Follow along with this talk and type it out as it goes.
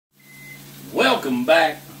Welcome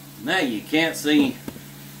back. Now you can't see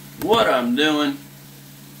what I'm doing.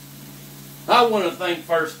 I want to thank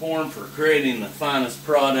phorm for creating the finest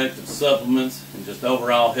product of supplements and just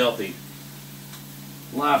overall healthy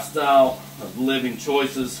lifestyle of living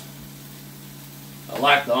choices. I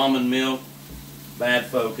like the almond milk. Bad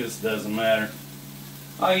focus, doesn't matter.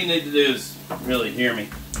 All you need to do is really hear me.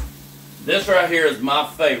 This right here is my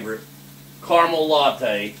favorite caramel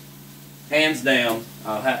latte, hands down.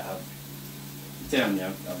 I'm telling you,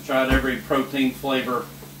 I've tried every protein flavor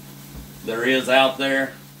there is out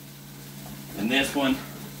there, and this one,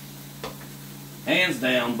 hands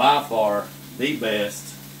down, by far the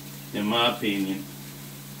best in my opinion.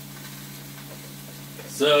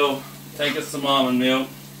 So take us some almond milk.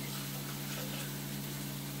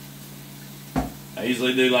 I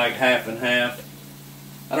usually do like half and half.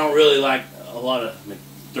 I don't really like a lot of. Let me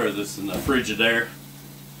throw this in the Frigidaire.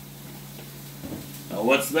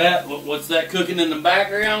 What's that? What's that cooking in the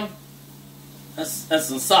background? That's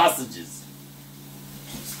some sausages.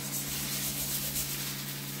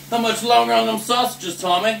 How much longer on them sausages,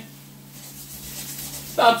 Tommy?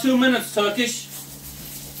 About 2 minutes, Tuckish.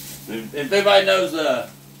 If anybody knows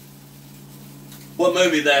what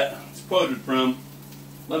movie that's quoted from,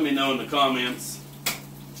 let me know in the comments.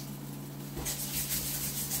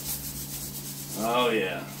 Oh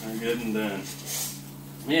yeah, I'm good and done.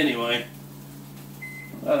 Anyway,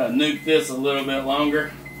 gotta nuke this a little bit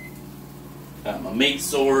longer. Got my meat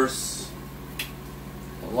source,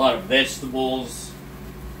 a lot of vegetables.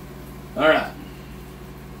 Alright.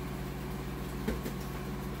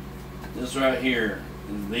 This right here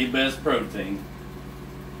is the best protein.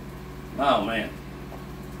 Oh man.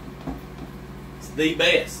 It's the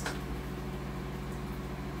best.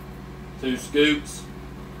 2 scoops.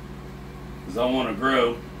 Because I want to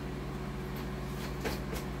grow.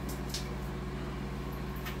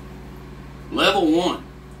 Level 1.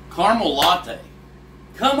 Caramel latte.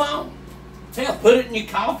 Come on. Hell, put it in your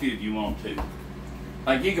coffee if you want to.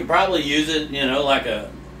 Like, you could probably use it, you know, like as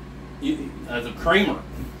a creamer.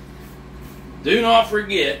 Do not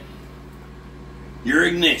forget your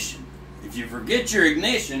ignition. If you forget your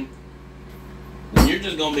ignition, then you're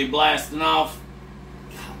just going to be blasting off.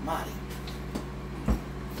 God mighty.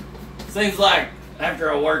 Seems like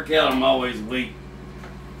after I work out, I'm always weak.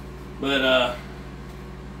 But I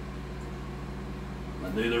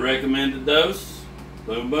do the recommended dose.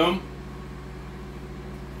 Boom, boom.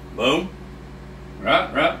 Boom.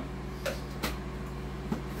 Right.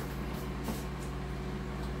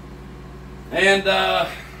 And,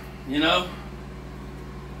 you know,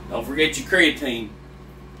 don't forget your creatine.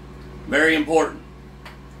 Very important.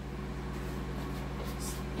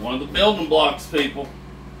 It's one of the building blocks, people.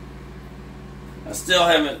 I still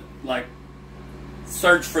haven't, like,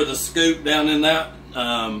 searched for the scoop down in that.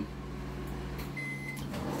 Let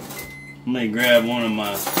me grab one of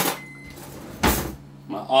my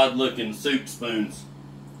odd-looking soup spoons.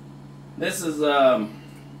 This is, it's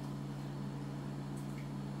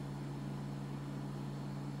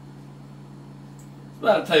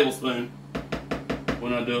about a tablespoon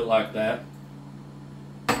when I do it like that.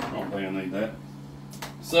 I don't think I need that.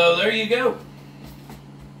 So, there you go.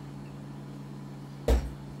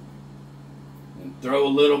 Throw a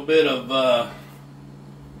little bit of,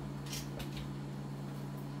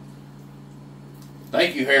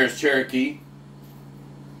 thank you, Harris Cherokee.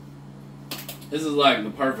 This is like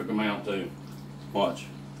the perfect amount too. Watch.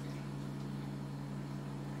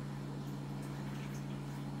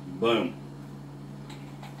 Boom.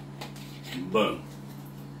 Boom.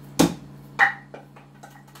 I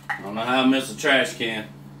don't know how I missed a trash can,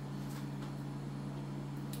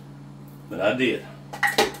 but I did.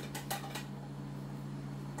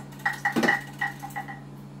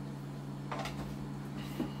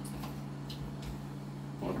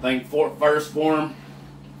 Thank phorm first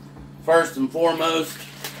and foremost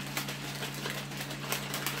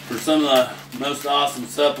for some of the most awesome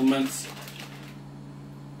supplements.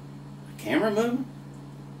 Camera moving?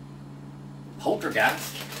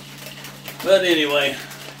 Poltergeist. But anyway,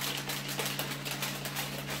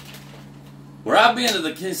 where I've been to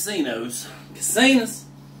the casinos,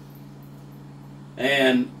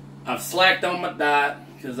 and I've slacked on my diet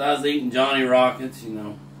because I was eating Johnny Rockets, you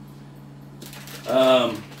know.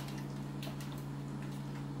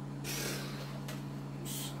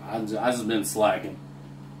 I've just been slacking.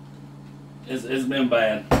 It's been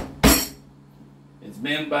bad. It's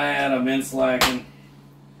been bad. I've been slacking.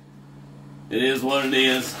 It is what it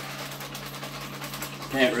is.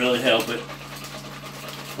 Can't really help it.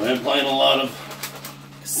 I've been playing a lot of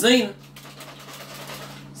casino.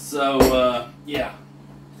 So, yeah.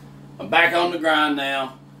 I'm back on the grind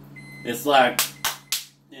now. It's like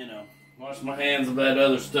you know, wash my hands of that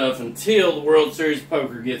other stuff until the World Series of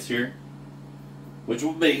Poker gets here, which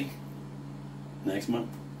will be next month.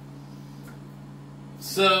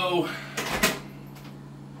 So,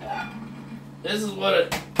 this is what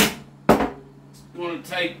it's going to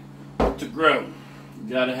take to grow. You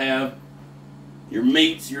got to have your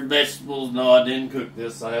meats, your vegetables. No, I didn't cook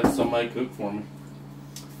this. I had somebody cook for me.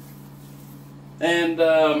 And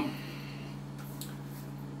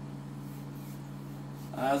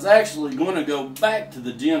I was actually going to go back to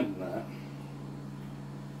the gym tonight.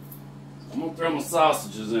 I'm going to throw my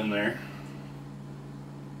sausages in there.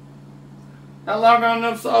 How long on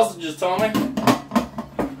enough sausages, Tommy?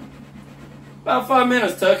 About 5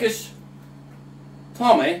 minutes, Tuckish.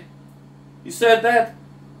 Tommy, you said that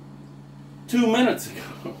 2 minutes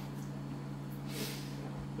ago.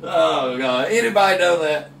 Oh, God. Anybody know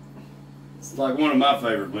that? It's like one of my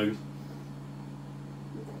favorite movies.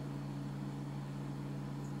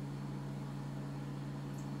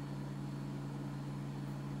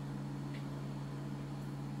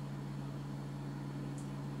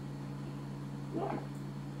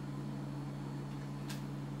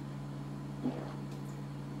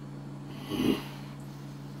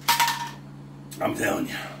 I'm telling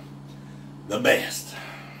you, the best.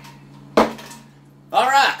 All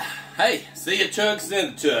right. Hey, see you, Chug.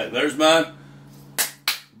 Send it, Chug. There's mine.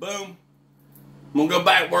 Boom. I'm going to go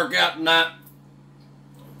back and work out tonight.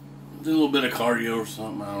 Do a little bit of cardio or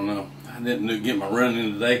something. I don't know. I didn't get my run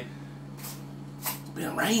in today. It's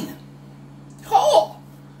been raining. Oh,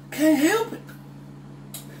 can't help it.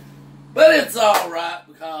 But it's all right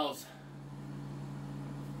because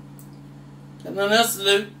got nothing else to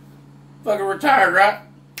do. Fucking retired, right?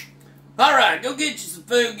 Alright, go get you some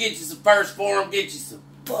food, get you some first phorm, get you some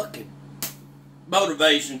fucking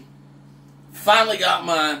motivation. Finally got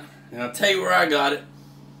mine, and I'll tell you where I got it.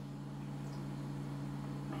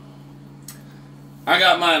 I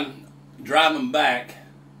got mine driving back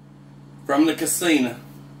from the casino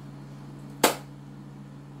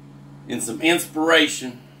in some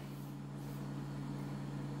inspiration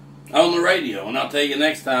on the radio, and I'll tell you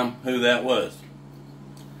next time who that was.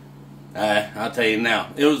 I'll tell you now.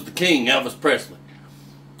 It was the king, Elvis Presley.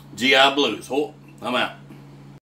 G.I. Blues. Oh, I'm out.